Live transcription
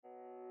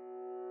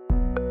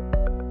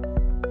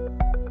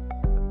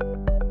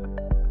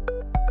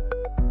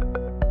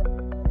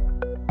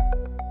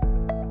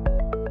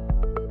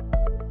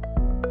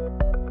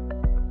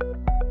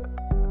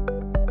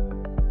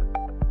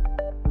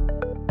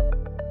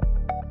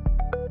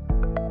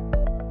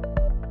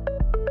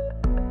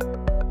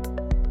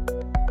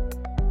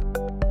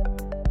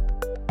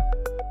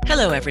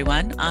Hello,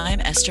 everyone.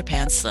 I'm Esther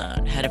Pan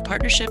Sloan, Head of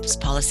Partnerships,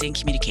 Policy, and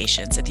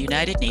Communications at the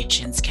United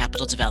Nations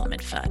Capital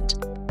Development Fund.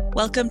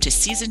 Welcome to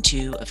Season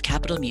 2 of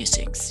Capital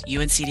Musings,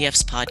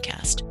 UNCDF's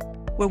podcast,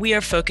 where we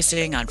are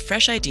focusing on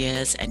fresh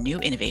ideas and new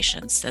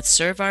innovations that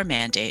serve our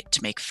mandate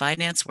to make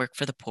finance work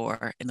for the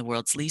poor in the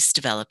world's least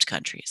developed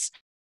countries.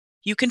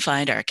 You can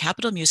find our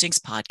Capital Musings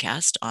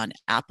podcast on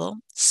Apple,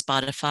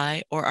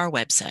 Spotify, or our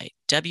website,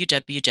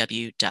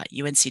 www.uncdf.org.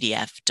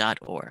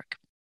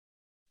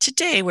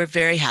 Today, we're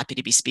very happy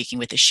to be speaking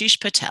with Ashish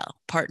Patel,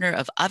 partner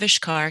of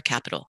Aavishkaar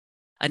Capital,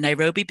 a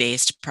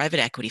Nairobi-based private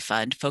equity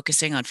fund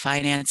focusing on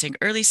financing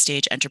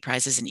early-stage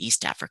enterprises in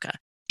East Africa.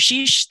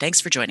 Ashish,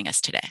 thanks for joining us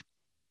today.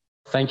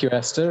 Thank you,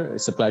 Esther.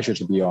 It's a pleasure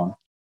to be on.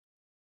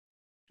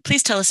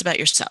 Please tell us about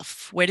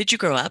yourself. Where did you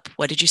grow up?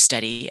 What did you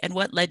study? And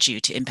what led you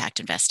to impact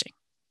investing?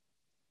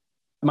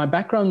 My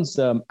background's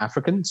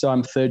African, so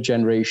I'm third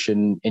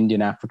generation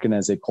Indian African,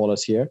 as they call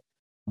us here.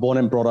 Born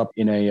and brought up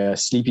in a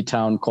sleepy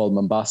town called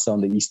Mombasa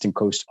on the eastern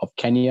coast of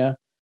Kenya.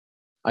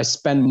 I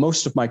spent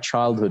most of my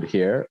childhood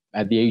here.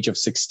 At the age of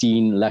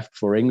 16, left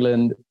for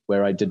England,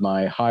 where I did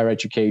my higher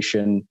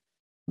education,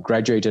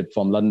 graduated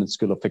from London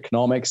School of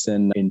Economics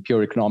in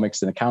pure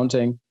economics and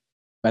accounting,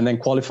 and then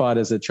qualified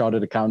as a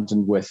chartered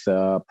accountant with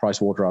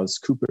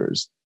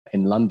PricewaterhouseCoopers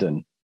in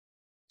London.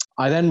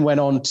 I then went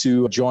on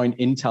to join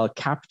Intel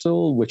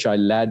Capital, which I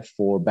led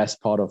for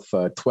best part of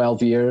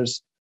 12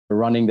 years,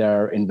 running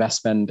their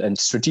investment and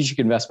strategic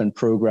investment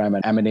program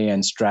and M&A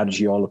and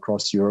strategy all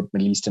across Europe,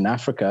 Middle East, and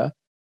Africa.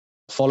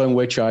 Following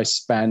which I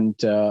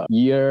spent a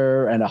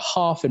year and a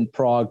half in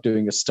Prague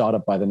doing a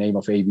startup by the name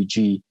of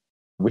AVG,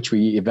 which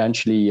we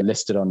eventually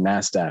listed on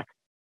NASDAQ.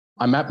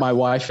 I met my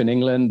wife in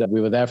England.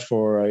 We were there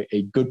for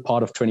a good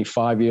part of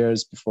 25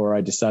 years before I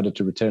decided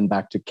to return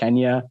back to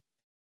Kenya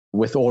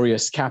with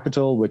Aureus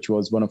Capital, which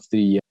was one of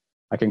the,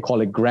 I can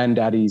call it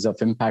granddaddies of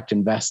impact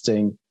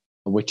investing,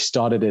 which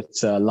started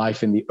its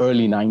life in the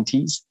early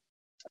 90s,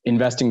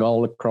 investing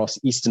all across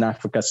Eastern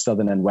Africa,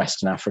 Southern and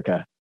Western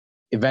Africa.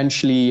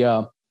 Eventually,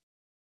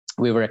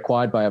 we were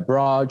acquired by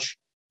Abraj,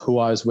 who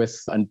I was with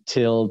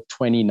until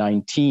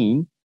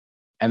 2019.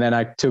 And then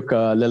I took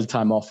a little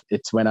time off.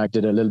 It's when I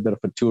did a little bit of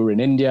a tour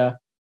in India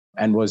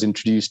and was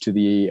introduced to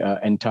the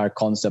entire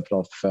concept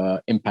of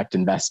impact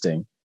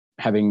investing,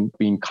 having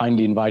been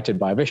kindly invited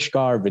by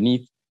Aavishkaar,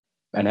 Vineet,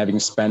 and having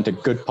spent a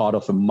good part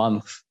of a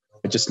month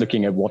just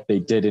looking at what they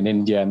did in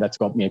India. And that's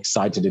got me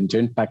excited into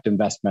impact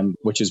investment,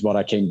 which is what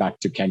I came back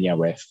to Kenya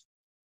with.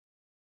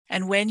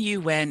 And when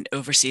you went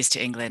overseas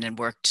to England and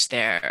worked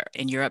there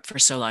in Europe for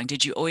so long,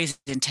 did you always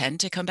intend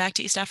to come back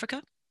to East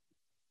Africa?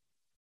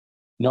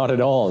 Not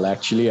at all,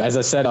 actually. As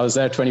I said, I was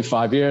there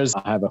 25 years.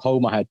 I have a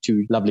home. I had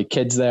two lovely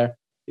kids there.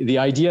 The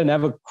idea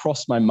never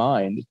crossed my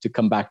mind to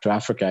come back to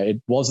Africa. It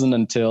wasn't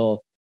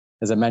until,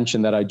 as I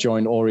mentioned, that I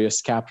joined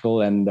Aureus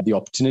Capital and the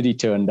opportunity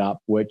turned up,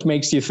 which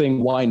makes you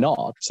think, why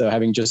not? So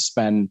having just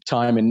spent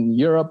time in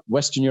Europe,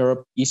 Western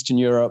Europe, Eastern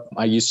Europe,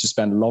 I used to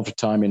spend a lot of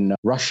time in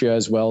Russia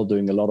as well,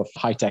 doing a lot of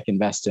high-tech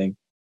investing,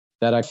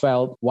 that I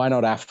felt, why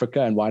not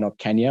Africa and why not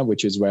Kenya,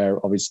 which is where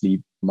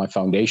obviously my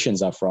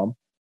foundations are from.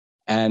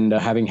 And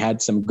having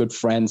had some good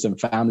friends and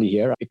family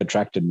here, it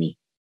attracted me.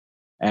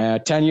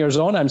 10 years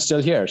on, I'm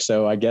still here.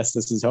 So I guess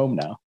this is home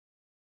now.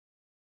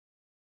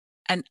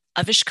 And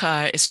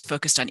Aavishkaar is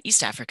focused on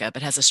East Africa,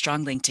 but has a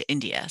strong link to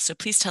India. So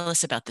please tell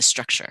us about the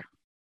structure.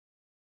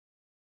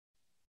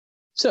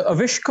 So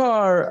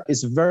Aavishkaar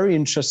is a very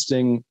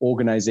interesting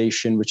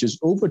organization, which is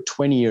over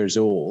 20 years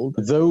old.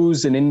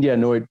 Those in India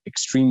know it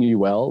extremely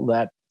well,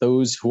 that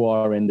those who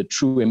are in the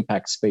true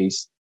impact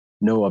space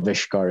know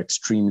Aavishkaar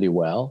extremely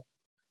well.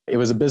 It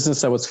was a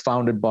business that was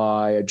founded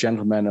by a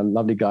gentleman, a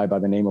lovely guy by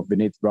the name of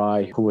Vineet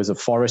Rai, who was a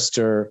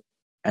forester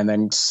and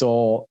then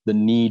saw the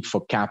need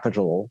for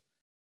capital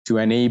to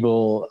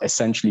enable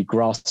essentially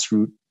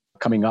grassroots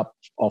coming up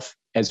of,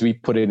 as we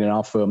put it in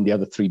our firm, the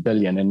other 3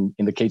 billion. And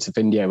in the case of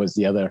India, it was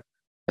the other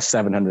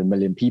 700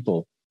 million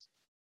people,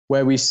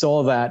 where we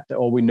saw that,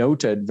 or we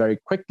noted very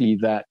quickly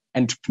that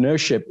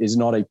entrepreneurship is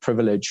not a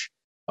privilege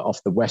of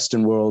the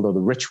Western world or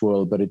the rich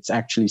world, but it's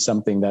actually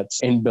something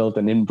that's inbuilt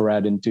and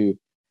inbred into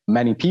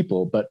many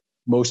people, but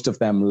most of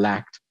them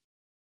lacked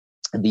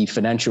the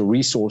financial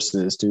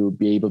resources to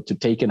be able to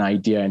take an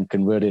idea and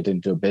convert it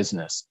into a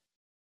business.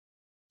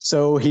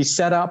 So he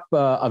set up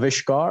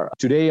Aavishkaar.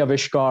 Today,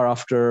 Aavishkaar,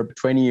 after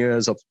 20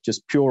 years of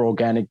just pure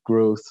organic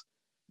growth,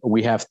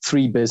 we have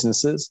 3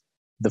 businesses.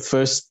 The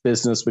first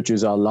business, which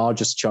is our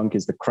largest chunk,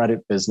 is the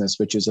credit business,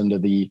 which is under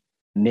the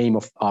name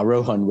of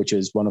Aarohan, which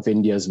is one of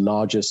India's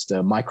largest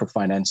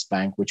microfinance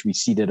bank, which we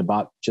seeded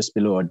about just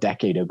below a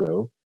decade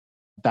ago.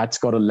 That's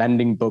got a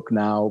lending book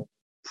now,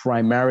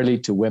 primarily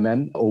to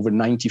women. Over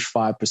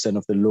 95%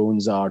 of the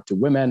loans are to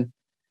women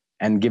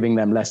and giving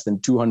them less than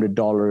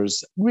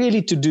 $200,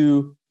 really to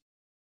do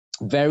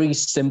very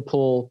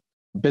simple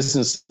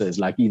businesses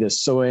like either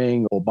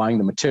sewing or buying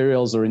the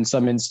materials, or in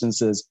some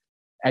instances,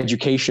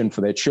 education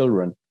for their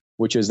children,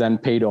 which is then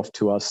paid off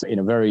to us in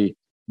a very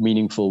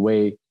meaningful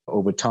way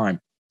over time.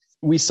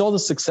 We saw the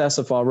success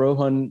of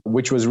Arohan,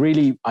 which was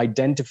really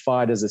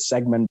identified as a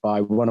segment by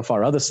one of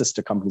our other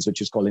sister companies,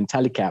 which is called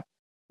Intellicap,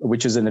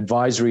 which is an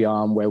advisory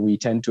arm where we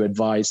tend to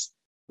advise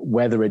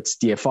whether it's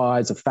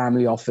DFIs or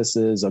family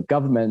offices or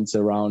governments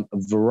around a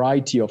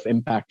variety of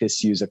impact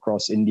issues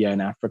across India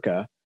and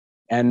Africa.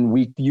 And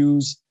we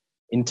use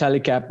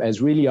Intellicap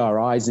as really our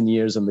eyes and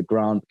ears on the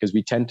ground because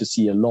we tend to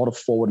see a lot of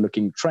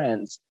forward-looking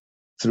trends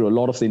through a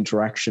lot of the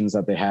interactions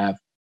that they have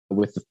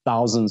with the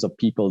thousands of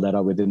people that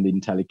are within the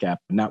Intellicap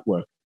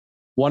network.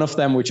 One of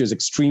them, which is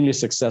extremely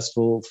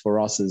successful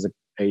for us, is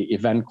a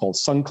event called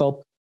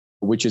Sankalp,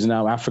 which is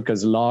now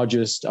Africa's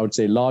largest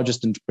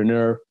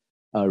entrepreneur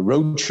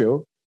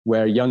roadshow,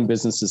 where young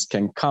businesses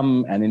can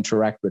come and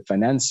interact with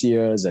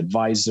financiers,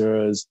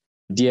 advisors,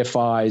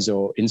 DFIs,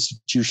 or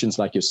institutions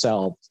like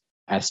yourself,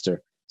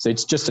 Esther. So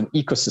it's just an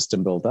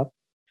ecosystem build-up.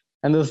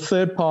 And the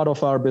third part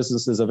of our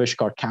business is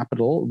Aavishkaar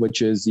Capital,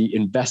 which is the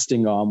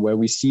investing arm, where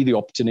we see the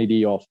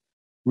opportunity of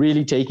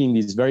really taking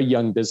these very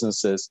young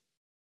businesses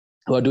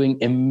who are doing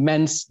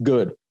immense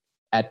good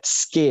at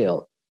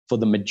scale for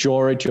the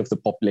majority of the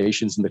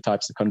populations in the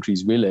types of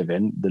countries we live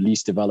in, the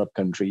least developed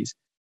countries,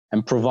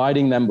 and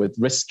providing them with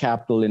risk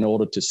capital in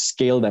order to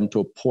scale them to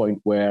a point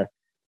where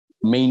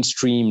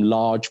mainstream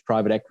large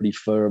private equity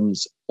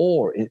firms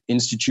or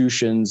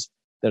institutions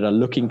that are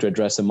looking to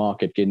address a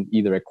market can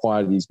either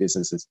acquire these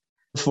businesses.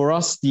 For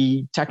us,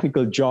 the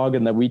technical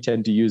jargon that we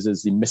tend to use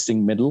is the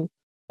missing middle.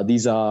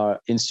 These are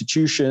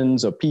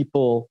institutions or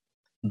people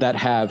that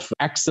have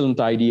excellent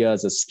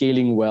ideas, are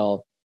scaling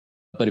well,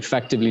 but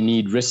effectively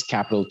need risk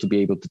capital to be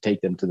able to take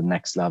them to the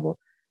next level.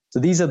 So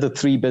these are the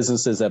three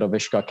businesses that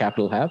Aavishkaar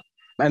Capital have.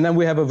 And then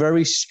we have a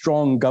very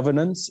strong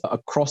governance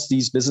across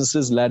these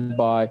businesses led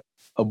by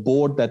a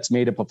board that's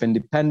made up of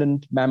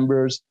independent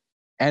members,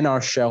 and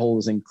our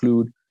shareholders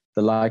include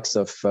the likes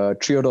of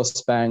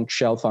Triodos Bank,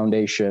 Shell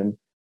Foundation,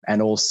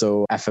 and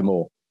also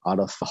FMO out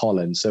of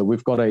Holland. So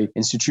we've got an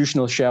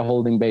institutional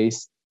shareholding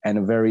base and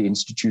a very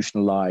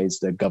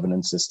institutionalized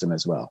governance system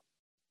as well.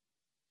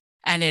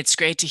 And it's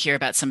great to hear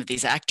about some of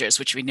these actors,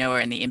 which we know are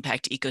in the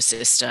impact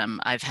ecosystem.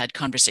 I've had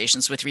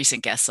conversations with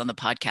recent guests on the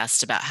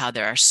podcast about how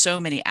there are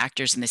so many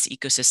actors in this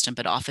ecosystem,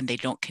 but often they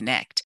don't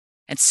connect.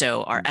 And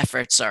so our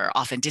efforts are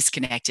often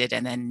disconnected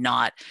and then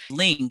not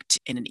linked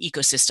in an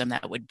ecosystem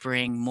that would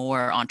bring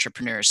more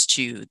entrepreneurs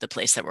to the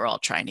place that we're all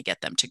trying to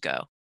get them to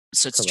go.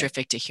 So it's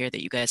terrific to hear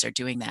that you guys are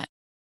doing that.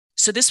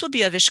 So this will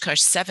be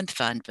Aavishkaar's seventh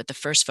fund, but the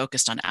first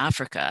focused on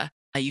Africa.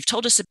 You've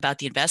told us about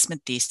the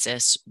investment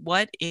thesis.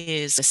 What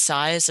is the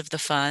size of the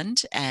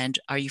fund, and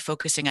are you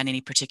focusing on any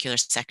particular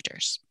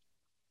sectors?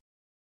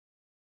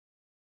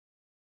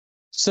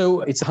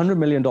 So it's a $100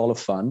 million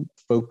fund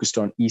focused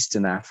on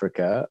Eastern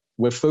Africa.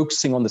 We're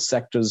focusing on the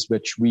sectors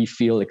which we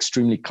feel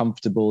extremely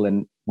comfortable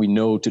and we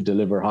know to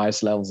deliver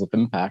highest levels of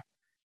impact,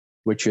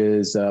 which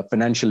is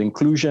financial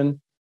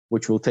inclusion,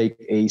 which will take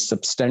a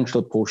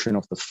substantial portion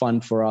of the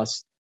fund for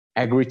us,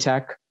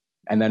 agri-tech,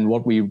 and then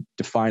what we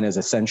define as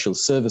essential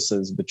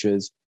services, which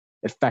is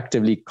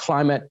effectively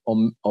climate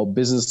or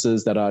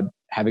businesses that are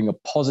having a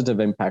positive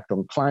impact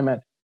on climate,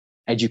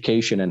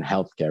 education, and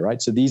healthcare,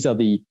 right? So these are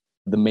the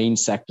main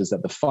sectors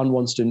that the fund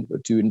wants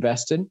to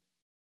invest in.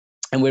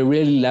 And we're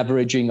really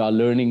leveraging our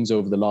learnings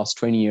over the last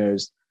 20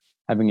 years,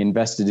 having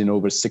invested in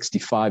over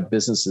 65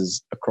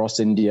 businesses across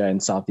India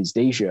and Southeast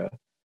Asia,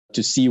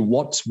 to see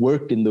what's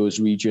worked in those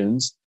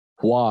regions,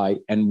 why,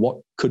 and what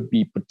could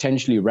be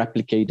potentially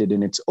replicated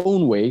in its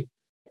own way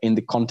in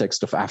the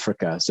context of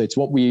Africa. So it's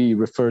what we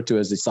refer to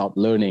as the South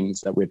learnings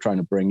that we're trying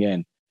to bring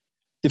in.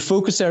 The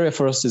focus area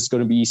for us is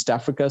going to be East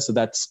Africa. So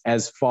that's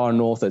as far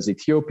north as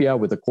Ethiopia,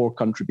 with the core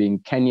country being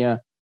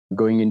Kenya,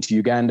 going into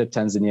Uganda,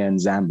 Tanzania, and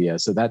Zambia.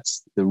 So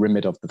that's the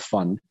remit of the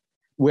fund.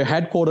 We're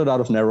headquartered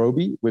out of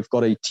Nairobi. We've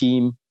got a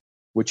team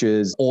which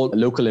is all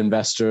local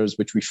investors,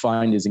 which we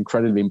find is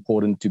incredibly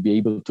important to be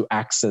able to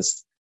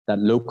access that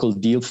local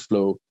deal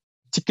flow,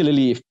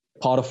 particularly if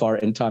part of our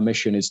entire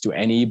mission is to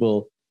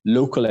enable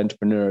local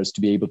entrepreneurs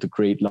to be able to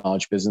create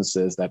large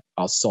businesses that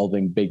are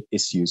solving big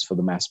issues for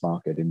the mass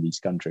market in these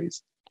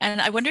countries. And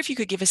I wonder if you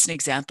could give us an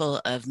example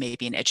of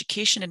maybe an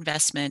education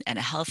investment and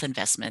a health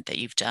investment that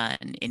you've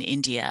done in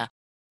India.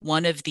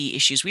 One of the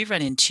issues we've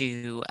run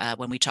into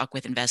when we talk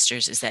with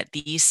investors is that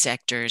these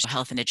sectors,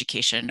 health and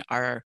education,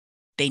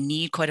 they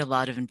need quite a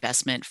lot of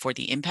investment for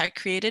the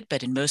impact created,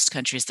 but in most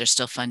countries, they're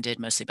still funded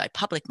mostly by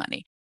public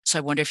money. So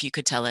I wonder if you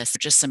could tell us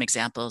just some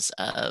examples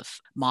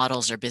of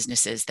models or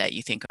businesses that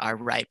you think are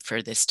ripe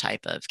for this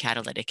type of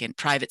catalytic and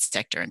private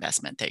sector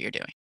investment that you're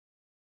doing.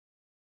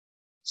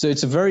 So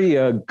it's a very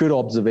good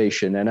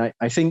observation. And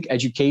I think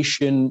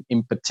education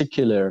in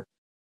particular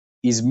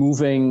is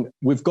moving.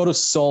 We've got to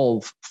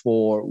solve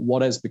for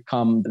what has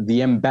become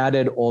the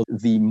embedded or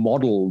the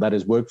model that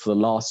has worked for the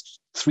last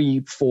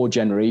 3-4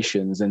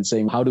 generations, and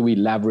saying, how do we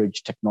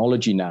leverage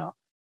technology now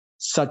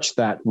such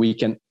that we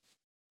can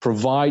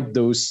provide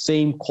those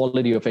same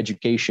quality of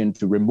education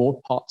to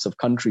remote parts of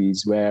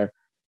countries where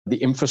the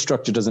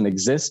infrastructure doesn't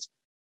exist,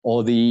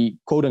 or the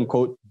quote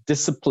unquote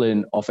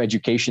discipline of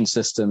education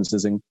systems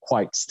isn't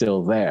quite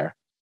still there.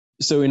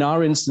 So in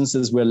our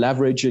instances, we're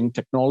leveraging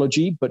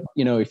technology. But,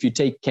 if you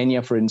take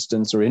Kenya, for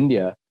instance, or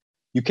India,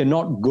 you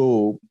cannot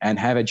go and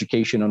have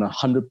education on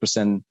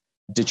 100%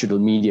 digital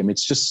medium.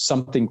 It's just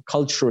something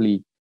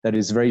culturally that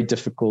is very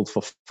difficult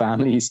for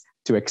families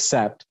to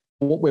accept.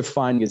 What we're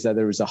finding is that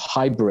there is a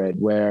hybrid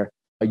where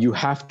you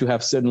have to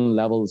have certain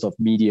levels of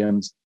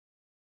mediums,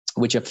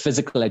 which are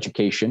physical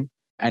education,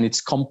 and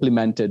it's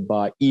complemented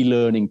by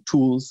e-learning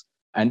tools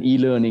and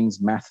e-learning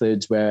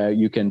methods where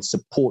you can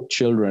support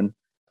children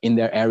in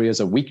their areas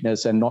of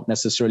weakness and not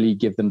necessarily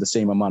give them the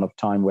same amount of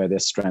time where their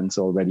strengths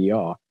already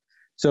are.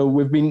 So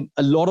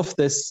a lot of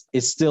this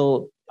is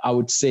still, I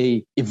would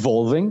say,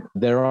 evolving.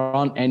 There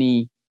aren't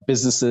any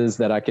businesses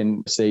that I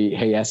can say,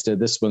 hey, Esther,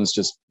 this one's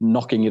just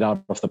knocking it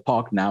out of the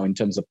park now in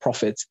terms of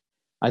profits.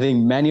 I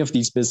think many of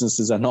these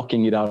businesses are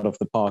knocking it out of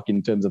the park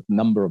in terms of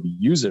number of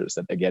users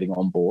that they're getting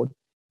on board.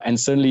 And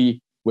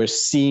certainly we're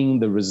seeing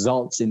the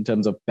results in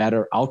terms of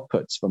better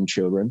outputs from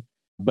children,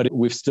 but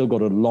we've still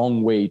got a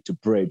long way to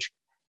bridge.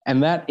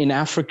 And that in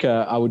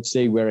Africa, I would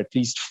say we're at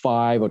least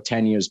 5 or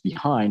 10 years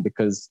behind,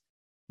 because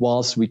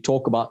whilst we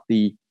talk about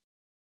the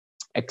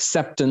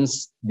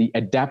acceptance, the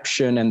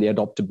adaptation, and the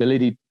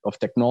adoptability of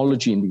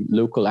technology in the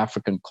local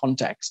African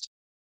context,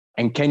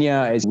 and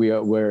Kenya, as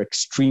we're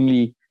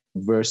extremely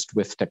versed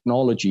with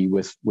technology,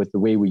 with the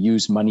way we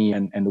use money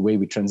and the way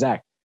we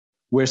transact,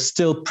 we're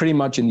still pretty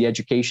much in the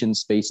education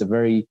space, a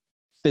very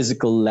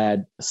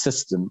physical-led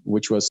system,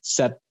 which was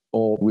set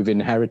or we've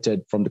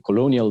inherited from the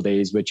colonial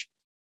days, which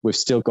we've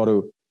still got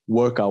to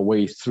work our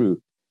way through.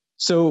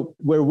 So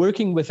we're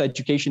working with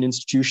education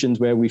institutions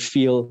where we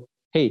feel,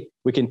 hey,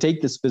 we can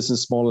take this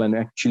business model and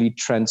actually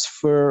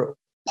transfer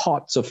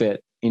parts of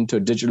it into a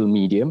digital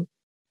medium.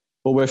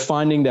 But we're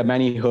finding there are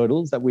many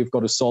hurdles that we've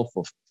got to solve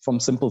for, from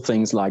simple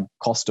things like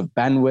cost of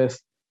bandwidth,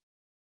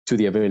 to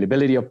the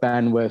availability of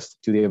bandwidth,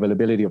 to the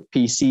availability of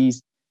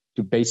PCs,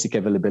 to basic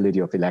availability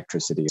of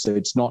electricity. So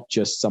it's not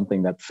just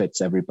something that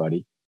fits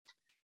everybody.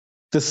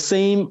 The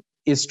same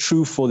is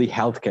true for the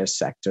healthcare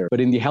sector.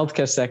 But in the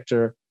healthcare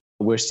sector,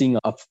 we're seeing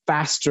a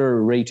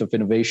faster rate of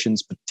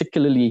innovations,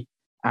 particularly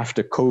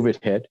after COVID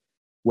hit,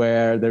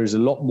 where there's a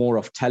lot more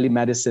of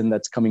telemedicine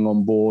that's coming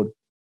on board.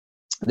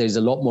 There's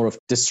a lot more of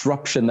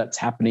disruption that's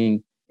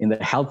happening in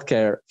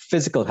the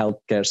physical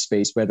healthcare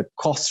space, where the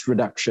cost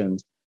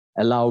reductions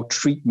allow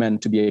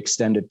treatment to be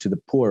extended to the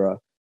poorer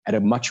at a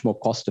much more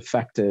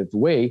cost-effective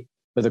way,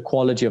 but the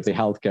quality of the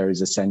healthcare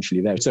is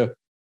essentially there. So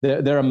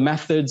there are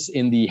methods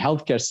in the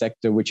healthcare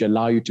sector which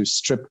allow you to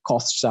strip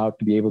costs out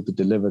to be able to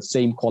deliver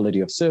same quality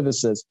of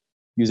services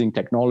using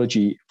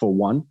technology for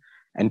one,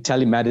 and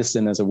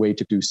telemedicine as a way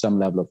to do some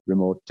level of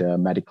remote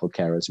medical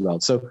care as well.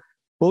 So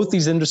both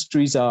these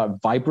industries are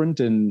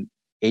vibrant in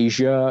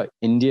Asia,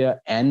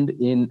 India, and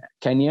in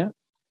Kenya.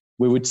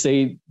 We would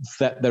say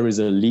that there is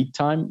a lead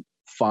time,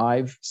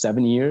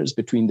 5-7 years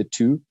between the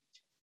two.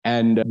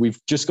 And we've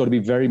just got to be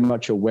very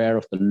much aware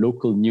of the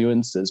local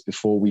nuances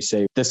before we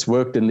say this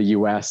worked in the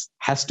US,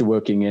 has to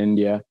work in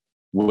India,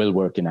 will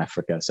work in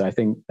Africa. So I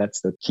think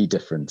that's the key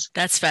difference.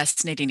 That's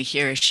fascinating to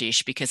hear,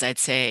 Ashish, because I'd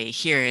say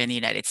here in the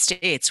United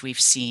States, we've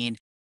seen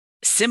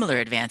similar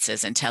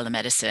advances in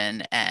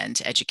telemedicine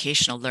and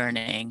educational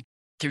learning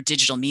through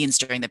digital means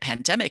during the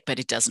pandemic, but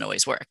it doesn't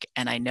always work.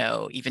 And I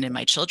know even in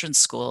my children's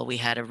school, we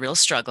had a real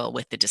struggle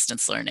with the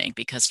distance learning,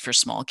 because for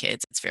small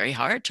kids, it's very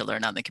hard to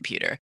learn on the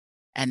computer.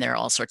 And there are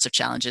all sorts of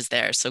challenges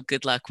there. So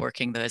good luck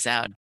working those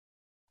out.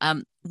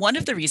 One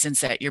of the reasons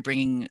that you're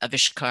bringing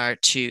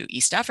Avishkar to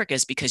East Africa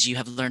is because you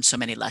have learned so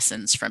many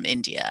lessons from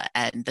India.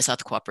 And the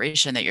South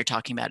cooperation that you're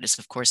talking about is,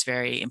 of course,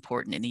 very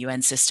important in the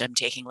UN system,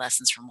 taking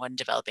lessons from one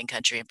developing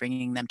country and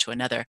bringing them to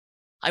another.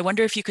 I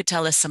wonder if you could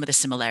tell us some of the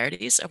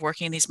similarities of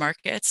working in these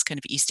markets, kind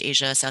of East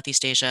Asia,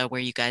 Southeast Asia,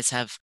 where you guys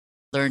have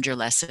learned your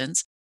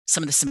lessons,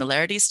 some of the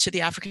similarities to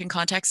the African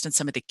context and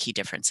some of the key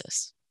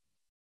differences.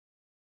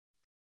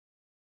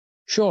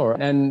 Sure.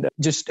 And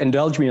just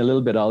indulge me a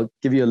little bit. I'll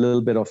give you a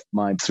little bit of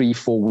my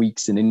 3-4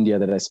 weeks in India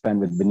that I spent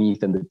with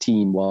Vineet and the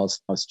team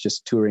whilst I was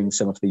just touring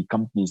some of the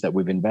companies that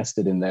we've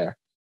invested in there.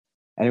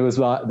 And it was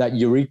that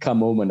eureka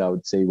moment, I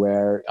would say,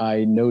 where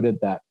I noted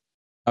that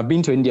I've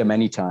been to India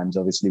many times,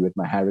 obviously with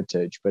my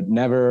heritage, but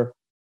never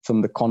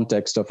from the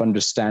context of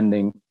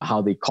understanding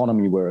how the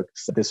economy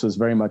works. This was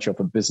very much of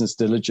a business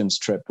diligence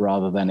trip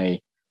rather than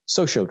a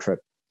social trip.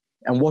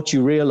 And what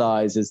you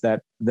realize is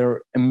that there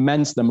are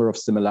immense number of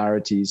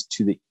similarities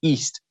to the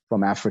East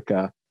from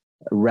Africa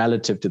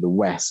relative to the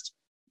West.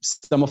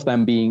 Some of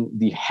them being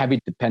the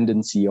heavy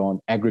dependency on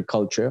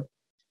agriculture.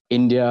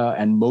 India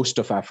and most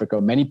of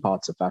Africa, many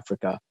parts of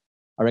Africa,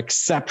 are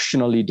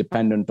exceptionally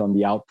dependent on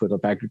the output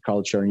of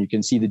agriculture. And you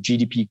can see the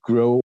GDP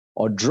grow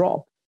or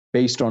drop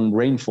based on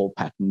rainfall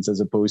patterns as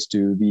opposed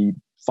to the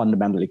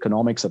fundamental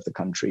economics of the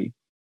country.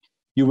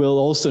 You will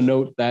also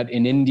note that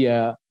in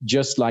India,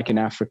 just like in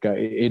Africa,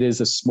 it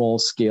is a small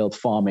scale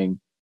farming.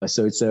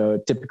 So it's a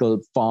typical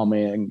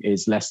farming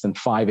is less than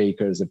 5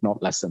 acres, if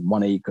not less than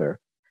 1 acre.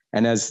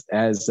 And as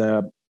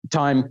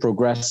time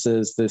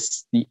progresses,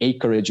 the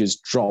acreage is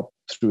dropped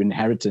through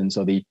inheritance,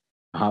 or the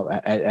how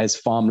as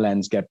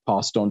farmlands get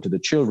passed on to the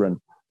children.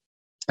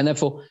 And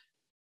therefore,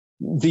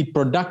 the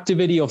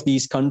productivity of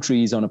these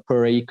countries on a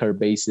per acre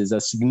basis are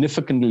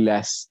significantly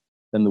less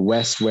than the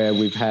West, where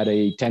we've had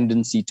a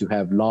tendency to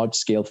have large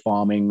scale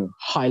farming,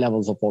 high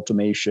levels of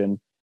automation,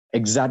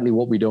 exactly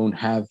what we don't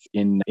have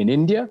in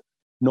India,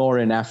 nor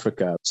in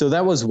Africa. So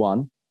that was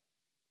one.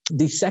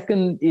 The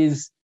second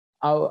is,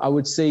 I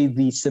would say,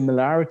 the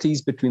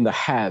similarities between the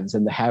haves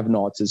and the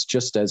have-nots is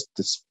just as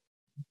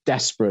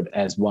desperate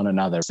as one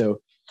another.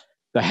 So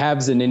the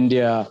haves in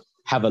India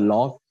have a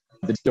lot,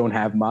 they don't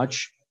have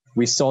much.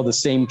 We saw the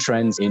same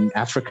trends in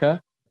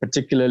Africa,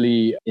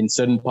 particularly in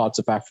certain parts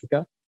of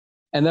Africa.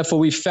 And therefore,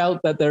 we felt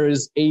that there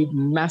is a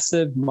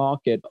massive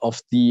market of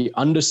the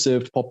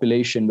underserved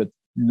population with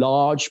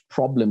large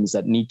problems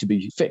that need to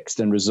be fixed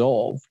and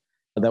resolved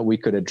that we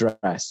could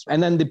address.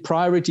 And then the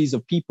priorities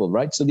of people,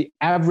 right? So the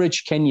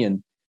average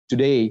Kenyan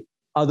today,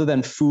 other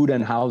than food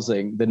and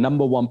housing, the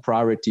number one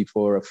priority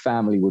for a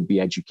family would be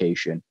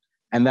education.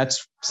 And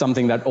that's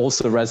something that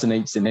also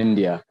resonates in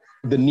India.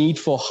 The need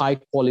for high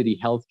quality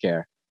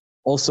healthcare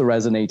also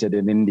resonated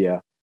in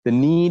India. The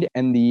need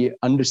and the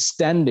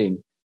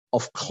understanding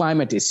of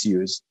climate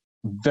issues,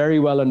 very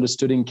well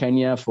understood in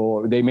Kenya.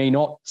 For they may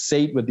not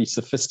say it with the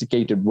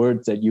sophisticated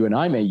words that you and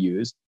I may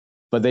use,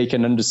 but they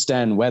can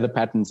understand weather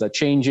patterns are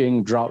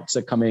changing, droughts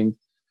are coming.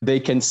 They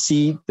can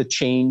see the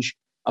change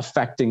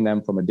affecting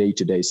them from a day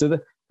to day. So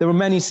there were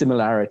many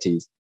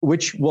similarities,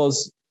 which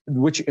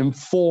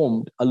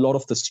informed a lot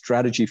of the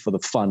strategy for the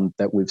fund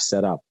that we've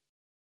set up.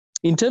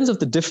 In terms of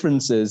the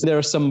differences, there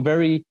are some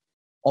very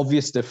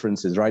obvious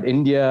differences, right?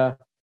 India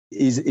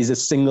is a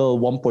single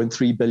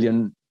 1.3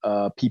 billion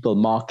people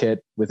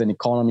market with an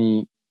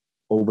economy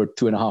over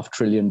 $2.5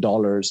 trillion,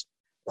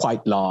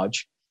 quite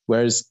large.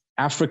 Whereas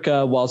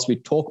Africa, whilst we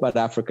talk about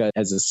Africa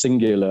as a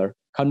singular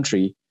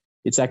country,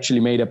 it's actually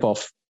made up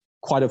of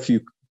quite a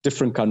few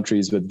different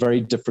countries with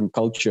very different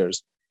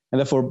cultures. And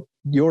therefore,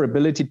 your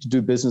ability to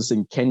do business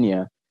in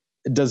Kenya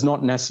does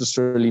not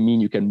necessarily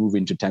mean you can move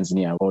into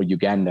Tanzania or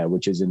Uganda,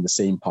 which is in the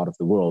same part of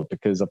the world,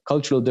 because of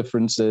cultural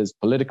differences,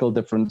 political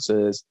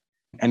differences,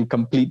 and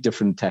complete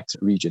different tax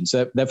regions.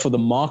 So therefore, the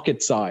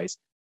market size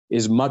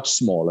is much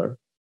smaller.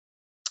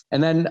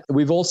 And then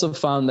we've also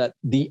found that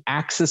the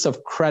access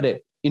of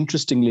credit,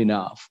 interestingly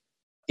enough,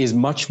 is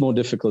much more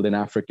difficult in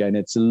Africa, and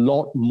it's a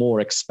lot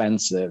more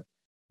expensive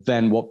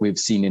than what we've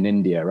seen in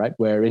India, right?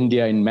 Where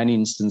India, in many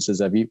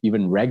instances, have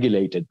even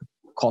regulated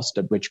the cost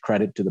at which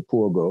credit to the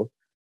poor go.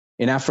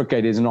 In Africa,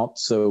 it is not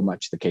so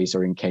much the case,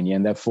 or in Kenya.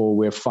 And therefore,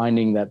 we're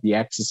finding that the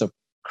access of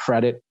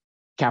credit,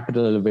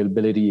 capital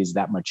availability is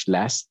that much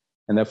less.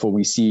 And therefore,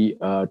 we see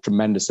a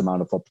tremendous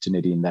amount of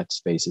opportunity in that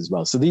space as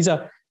well. So these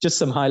are just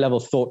some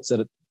high-level thoughts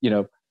that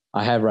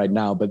I have right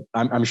now, but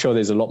I'm sure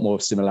there's a lot more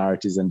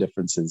similarities and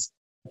differences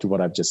to what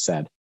I've just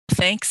said.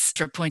 Thanks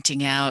for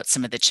pointing out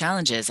some of the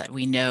challenges that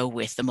we know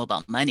with the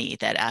mobile money,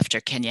 that after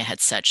Kenya had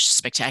such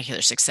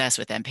spectacular success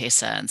with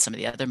M-Pesa and some of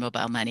the other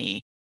mobile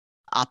money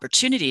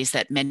opportunities,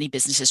 that many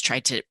businesses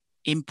tried to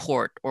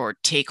import or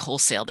take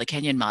wholesale the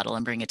Kenyan model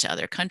and bring it to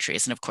other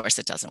countries. And of course,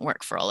 it doesn't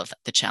work for all of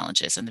the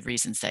challenges and the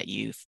reasons that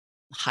you've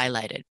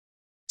highlighted.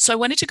 So I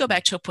wanted to go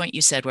back to a point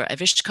you said where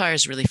Avishkar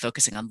is really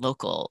focusing on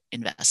local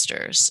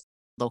investors,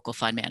 local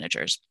fund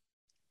managers.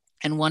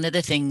 And one of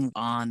the things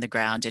on the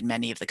ground in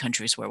many of the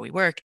countries where we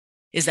work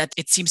is that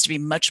it seems to be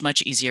much,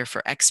 much easier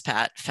for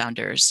expat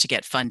founders to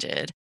get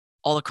funded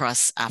all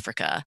across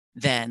Africa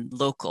than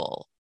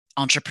local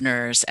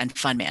entrepreneurs and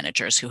fund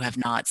managers who have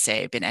not,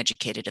 say, been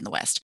educated in the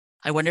West.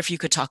 I wonder if you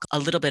could talk a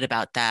little bit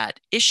about that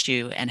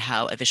issue and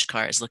how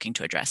Avishkar is looking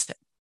to address it.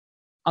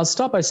 I'll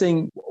start by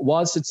saying,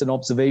 whilst it's an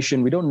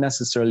observation, we don't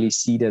necessarily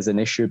see it as an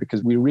issue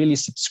because we really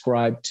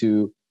subscribe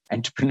to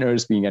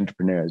entrepreneurs being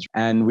entrepreneurs.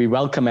 And we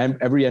welcome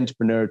every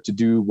entrepreneur to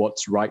do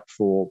what's right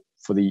for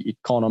the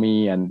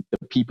economy and the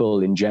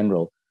people in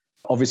general.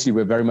 Obviously,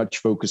 we're very much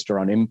focused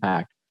around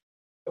impact.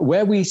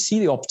 Where we see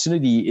the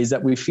opportunity is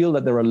that we feel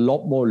that there are a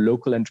lot more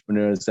local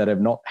entrepreneurs that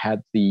have not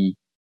had the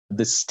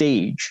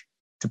stage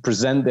to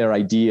present their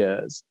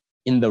ideas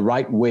in the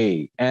right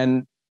way.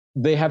 And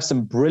they have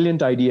some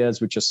brilliant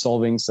ideas which are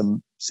solving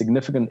some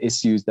significant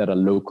issues that are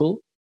local.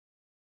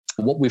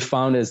 What we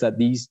found is that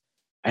these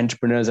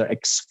entrepreneurs are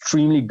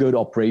extremely good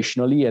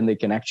operationally and they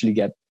can actually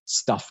get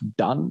stuff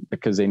done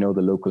because they know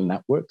the local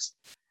networks.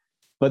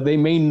 But they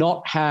may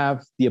not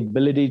have the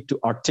ability to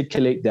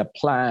articulate their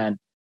plan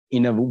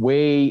in a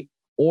way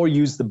or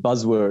use the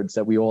buzzwords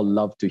that we all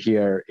love to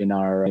hear in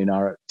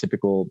our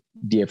typical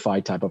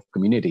DFI type of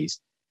communities.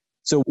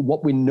 So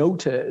what we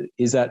noted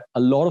is that a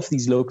lot of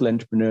these local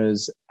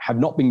entrepreneurs have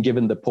not been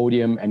given the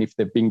podium, and if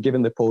they've been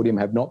given the podium,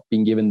 have not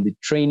been given the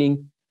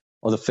training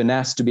or the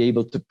finesse to be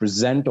able to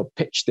present or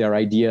pitch their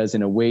ideas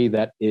in a way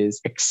that is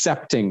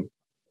accepting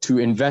to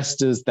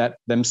investors that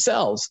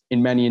themselves,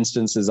 in many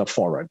instances, are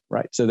foreign,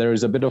 right? So there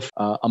is a bit of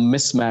a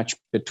mismatch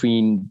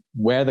between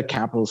where the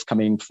capital is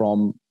coming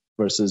from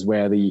versus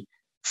where the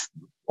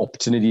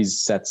opportunities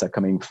sets are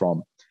coming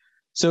from.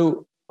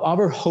 So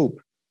our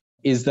hope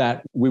is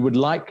that we would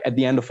like at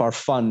the end of our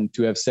fund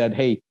to have said,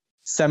 hey,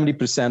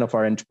 70% of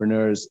our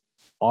entrepreneurs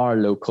are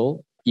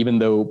local, even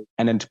though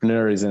an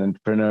entrepreneur is an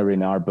entrepreneur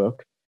in our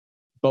book.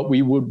 But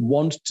we would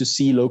want to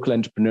see local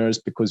entrepreneurs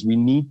because we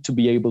need to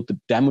be able to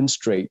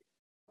demonstrate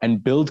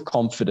and build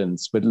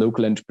confidence with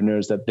local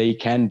entrepreneurs that they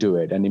can do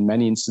it. And in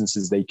many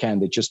instances, they can.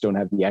 They just don't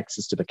have the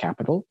access to the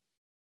capital.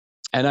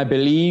 And I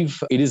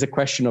believe it is a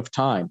question of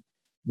time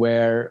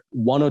where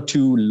one or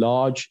two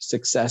large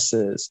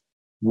successes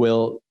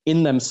will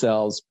in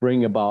themselves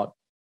bring about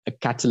a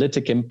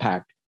catalytic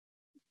impact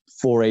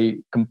for a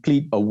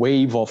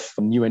wave of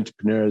new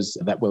entrepreneurs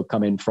that will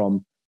come in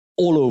from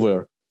all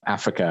over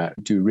Africa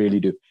to really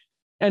do.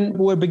 And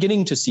we're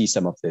beginning to see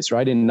some of this,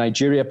 right? In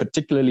Nigeria,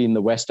 particularly in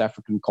the West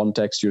African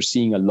context, you're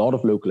seeing a lot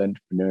of local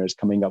entrepreneurs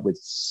coming up with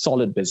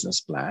solid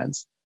business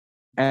plans.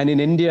 And in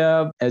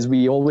India, as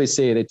we always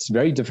say, it's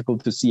very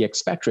difficult to see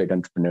expatriate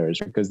entrepreneurs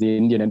because the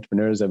Indian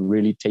entrepreneurs have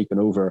really taken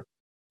over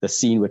the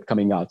scene with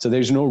coming out. So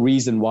there's no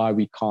reason why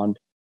we can't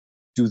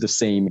do the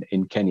same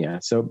in Kenya.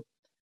 So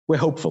we're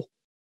hopeful.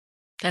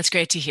 That's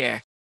great to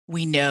hear.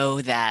 We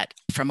know that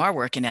from our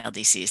work in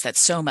LDCs that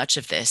so much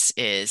of this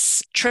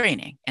is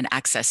training and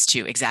access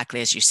to, exactly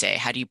as you say,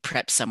 how do you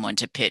prep someone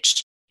to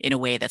pitch in a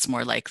way that's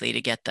more likely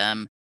to get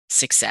them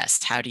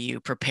success? How do you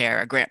prepare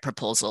a grant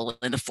proposal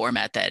in the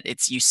format that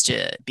it's used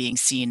to being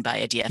seen by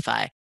a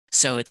DFI?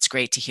 So it's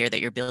great to hear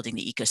that you're building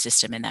the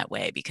ecosystem in that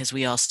way, because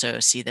we also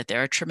see that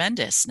there are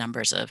tremendous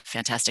numbers of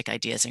fantastic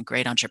ideas and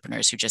great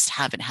entrepreneurs who just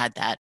haven't had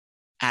that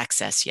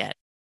access yet.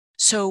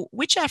 So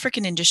which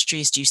African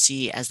industries do you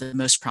see as the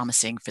most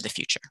promising for the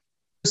future?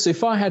 So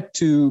if I had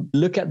to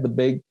look at the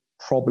big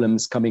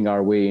problems coming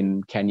our way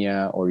in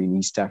Kenya or in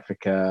East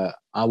Africa,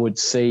 I would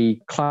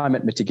say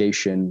climate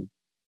mitigation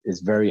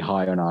is very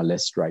high on our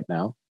list right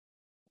now.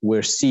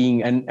 We're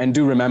seeing, and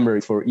do remember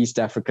for East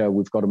Africa,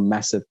 we've got a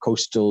massive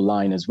coastal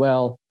line as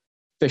well.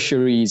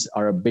 Fisheries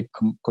are a big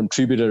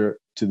contributor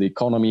to the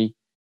economy.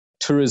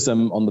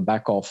 Tourism on the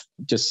back of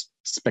just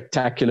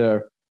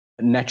spectacular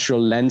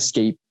natural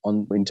landscape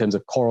in terms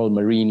of coral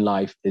marine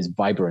life is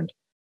vibrant.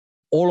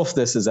 All of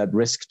this is at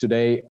risk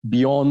today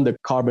beyond the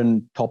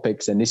carbon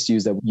topics and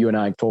issues that you and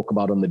I talk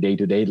about on the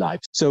day-to-day life.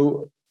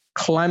 So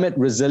climate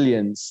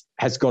resilience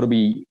has got to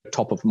be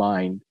top of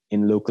mind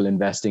in local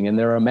investing. And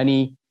there are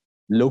many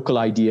local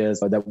ideas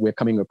that we're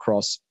coming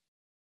across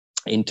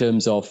in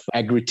terms of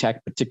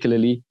agri-tech,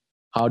 particularly.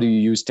 How do you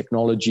use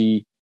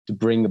technology to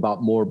bring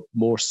about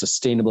more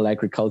sustainable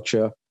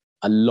agriculture?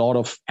 A lot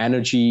of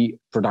energy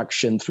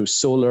production through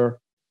solar,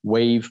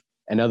 wave,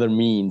 and other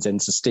means, and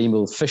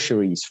sustainable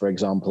fisheries, for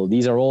example.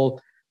 These are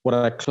all what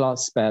I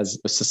clasp as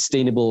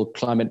sustainable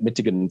climate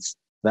mitigants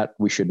that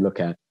we should look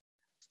at.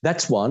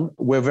 That's one.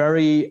 We're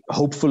very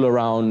hopeful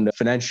around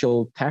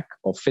financial tech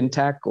or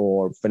fintech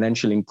or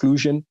financial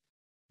inclusion.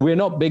 We're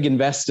not big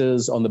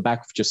investors on the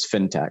back of just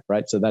fintech,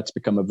 right? So that's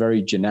become a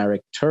very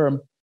generic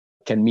term,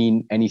 can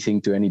mean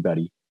anything to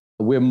anybody.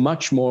 We're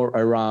much more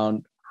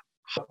around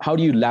how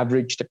do you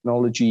leverage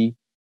technology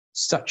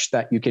such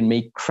that you can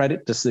make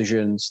credit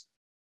decisions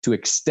to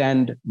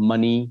extend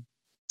money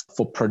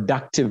for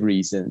productive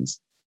reasons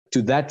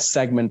to that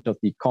segment of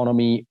the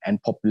economy and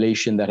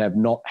population that have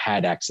not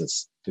had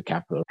access to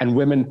capital. And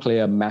women play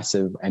a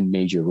massive and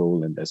major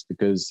role in this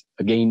because,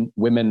 again,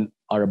 women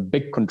are a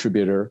big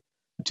contributor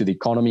to the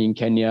economy in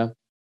Kenya.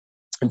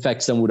 In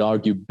fact, some would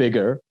argue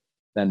bigger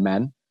than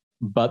men,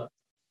 but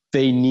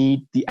they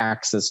need the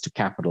access to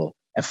capital,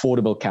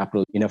 affordable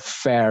capital in a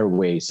fair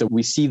way. So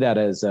we see that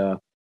as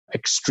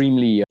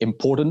extremely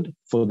important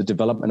for the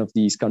development of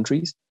these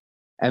countries.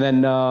 And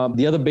then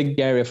the other big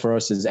area for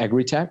us is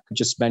agri-tech,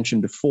 just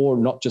mentioned before,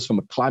 not just from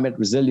a climate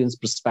resilience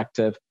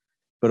perspective,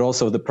 but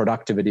also the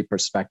productivity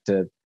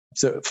perspective.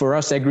 So for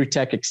us,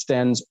 agri-tech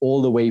extends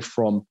all the way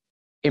from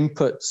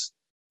inputs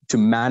to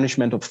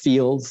management of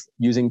fields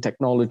using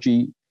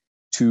technology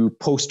to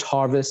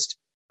post-harvest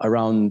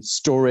around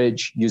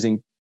storage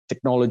using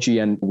technology.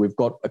 And we've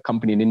got a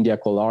company in India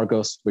called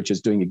Argos, which is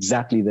doing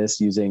exactly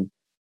this using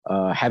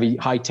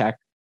high tech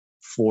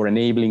for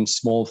enabling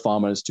small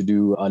farmers to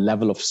do a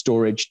level of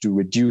storage to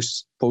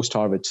reduce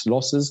post-harvest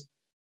losses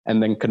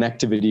and then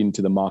connectivity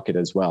into the market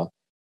as well.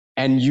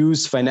 And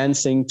use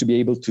financing to be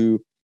able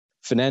to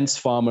finance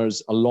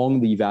farmers along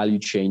the value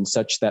chain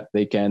such that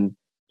they can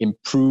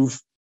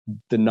improve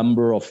the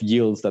number of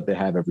yields that they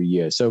have every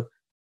year. So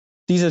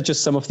these are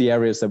just some of the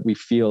areas that we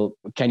feel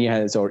Kenya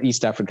has, or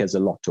East Africa has, a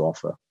lot to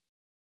offer.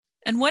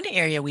 And one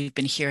area we've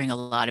been hearing a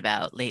lot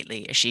about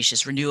lately, Ashish,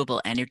 is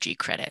renewable energy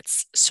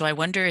credits. So I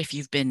wonder if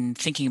you've been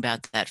thinking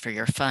about that for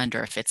your fund,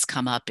 or if it's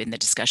come up in the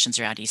discussions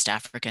around East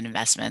African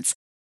investments,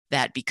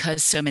 that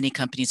because so many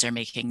companies are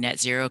making net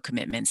zero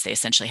commitments, they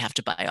essentially have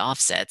to buy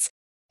offsets,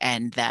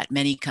 and that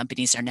many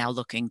companies are now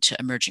looking to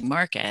emerging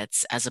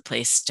markets as a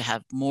place to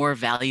have more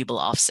valuable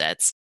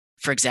offsets.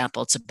 For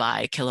example, to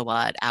buy a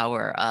kilowatt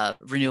hour of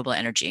renewable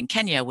energy in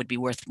Kenya would be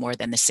worth more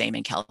than the same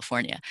in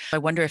California. I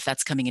wonder if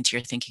that's coming into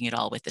your thinking at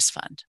all with this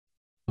fund.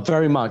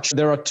 Very much.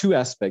 There are two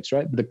aspects,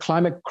 right? The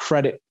climate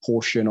credit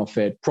portion of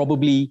it,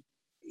 probably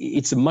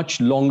it's a much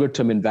longer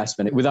term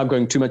investment. Without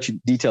going too much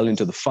detail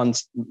into the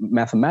fund's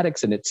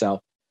mathematics in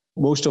itself,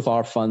 Most of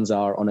our funds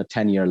are on a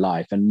 10-year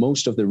life, and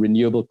most of the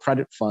renewable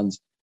credit funds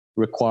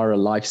require a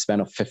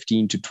lifespan of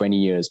 15 to 20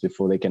 years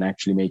before they can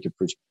actually make a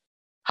project.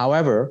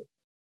 However,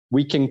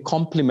 we can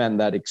complement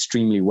that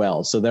extremely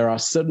well. So there are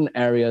certain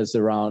areas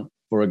around,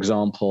 for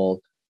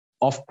example,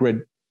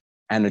 off-grid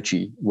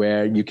energy,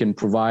 where you can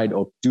provide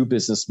or do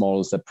business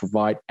models that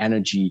provide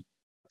energy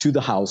to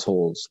the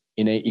households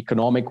in an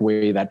economic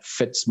way that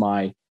fits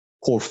my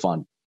core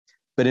fund.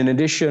 But in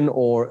addition,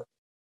 or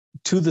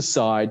to the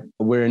side,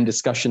 we're in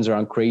discussions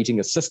around creating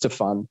a sister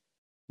fund,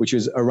 which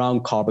is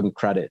around carbon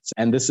credits.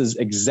 And this is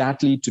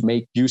exactly to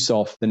make use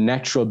of the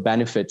natural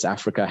benefits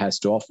Africa has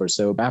to offer.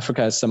 So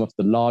Africa has some of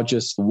the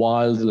largest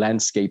wild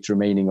landscapes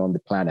remaining on the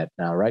planet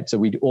now, right? So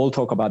we all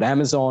talk about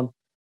Amazon,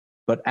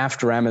 but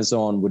after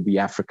Amazon would be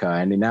Africa.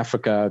 And in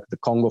Africa, the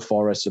Congo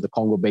forest or the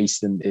Congo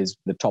Basin is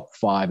the top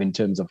 5 in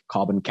terms of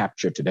carbon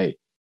capture today.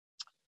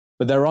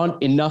 But there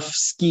aren't enough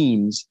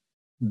schemes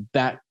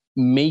that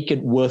make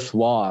it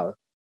worthwhile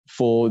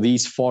for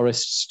these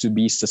forests to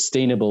be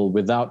sustainable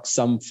without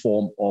some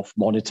form of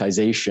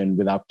monetization,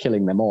 without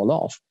killing them all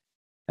off.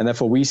 And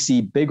therefore, we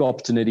see big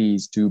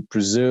opportunities to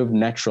preserve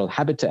natural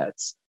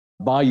habitats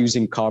by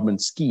using carbon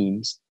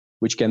schemes,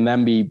 which can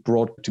then be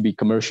brought to be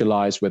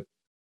commercialized with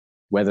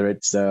whether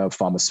it's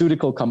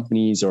pharmaceutical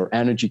companies or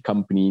energy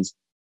companies,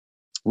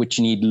 which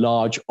need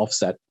large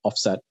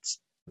offsets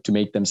to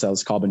make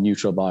themselves carbon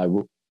neutral by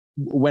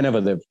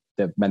whenever they've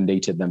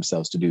mandated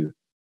themselves to do.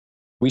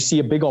 We see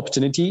a big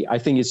opportunity. I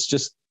think it's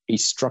just a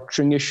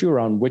structuring issue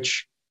around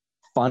which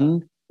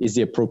fund is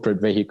the appropriate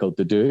vehicle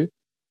to do,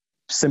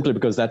 simply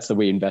because that's the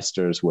way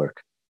investors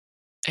work.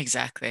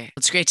 Exactly.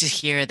 It's great to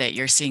hear that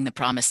you're seeing the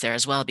promise there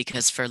as well,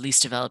 because for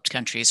least developed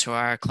countries who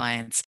are our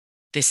clients,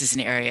 this is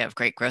an area of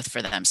great growth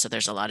for them. So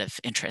there's a lot of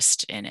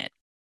interest in it.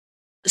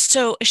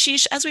 So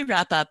Ashish, as we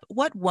wrap up,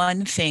 what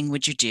one thing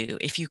would you do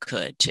if you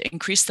could to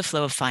increase the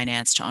flow of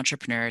finance to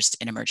entrepreneurs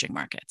in emerging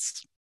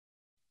markets?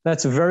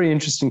 That's a very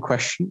interesting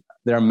question.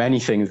 There are many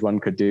things one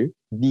could do.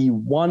 The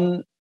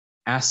one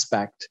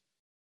aspect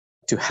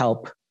to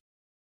help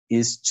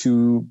is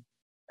to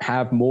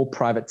have more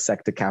private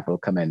sector capital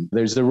come in.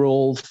 There's a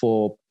role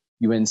for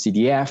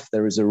UNCDF,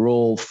 there is a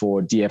role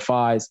for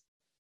DFIs,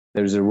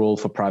 there's a role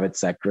for private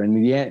sector.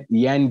 And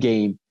the end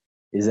game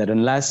is that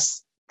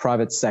unless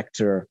private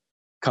sector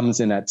comes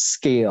in at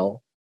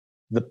scale,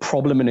 the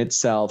problem in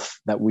itself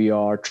that we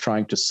are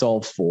trying to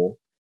solve for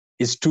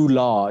is too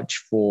large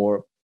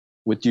for,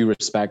 with due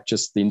respect,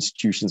 just the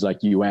institutions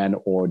like UN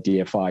or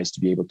DFIs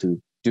to be able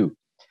to do.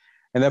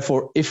 And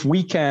therefore, if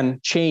we can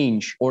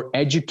change or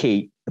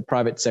educate the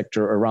private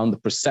sector around the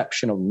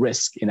perception of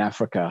risk in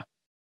Africa,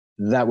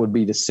 that would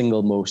be the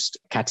single most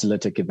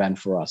catalytic event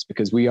for us,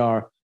 because we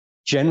are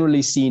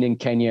generally seen in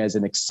Kenya as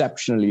an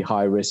exceptionally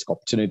high risk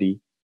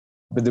opportunity.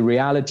 But the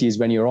reality is,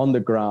 when you're on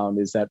the ground,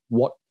 is that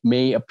what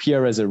may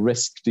appear as a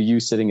risk to you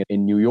sitting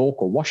in New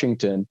York or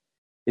Washington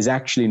is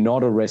actually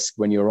not a risk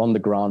when you're on the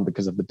ground,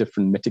 because of the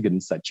different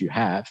mitigants that you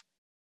have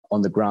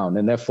on the ground.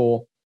 And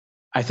therefore,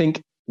 I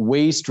think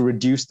ways to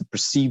reduce the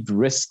perceived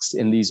risks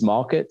in these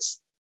markets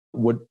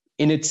would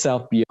in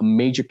itself be a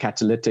major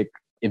catalytic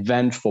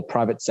event for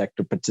private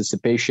sector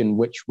participation,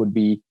 which would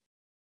be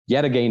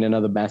yet again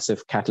another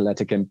massive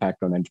catalytic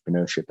impact on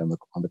entrepreneurship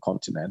on the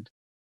continent.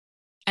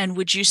 And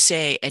would you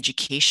say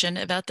education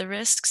about the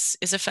risks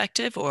is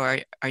effective, or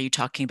are you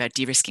talking about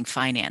de-risking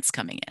finance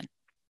coming in?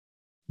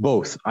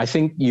 Both. I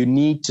think you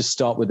need to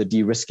start with the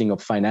de-risking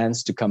of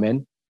finance to come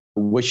in,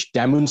 which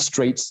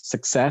demonstrates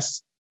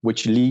success,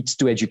 which leads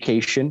to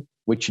education,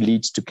 which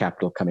leads to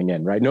capital coming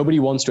in, right? Nobody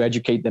wants to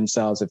educate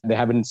themselves if they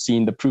haven't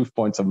seen the proof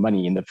points of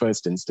money in the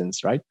first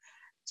instance, right?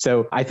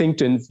 So I think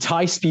to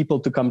entice people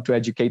to come to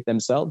educate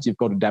themselves, you've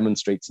got to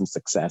demonstrate some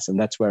success. And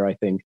that's where I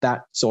think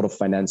that sort of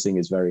financing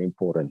is very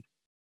important.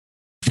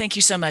 Thank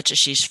you so much,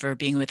 Ashish, for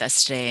being with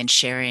us today and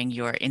sharing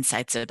your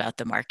insights about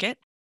the market.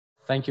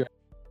 Thank you.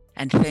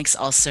 And thanks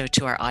also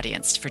to our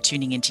audience for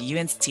tuning into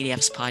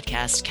UNCDF's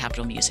podcast,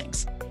 Capital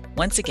Musings.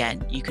 Once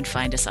again, you can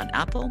find us on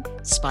Apple,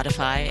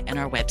 Spotify, and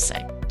our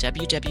website,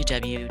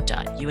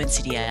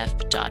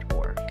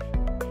 www.uncdf.org.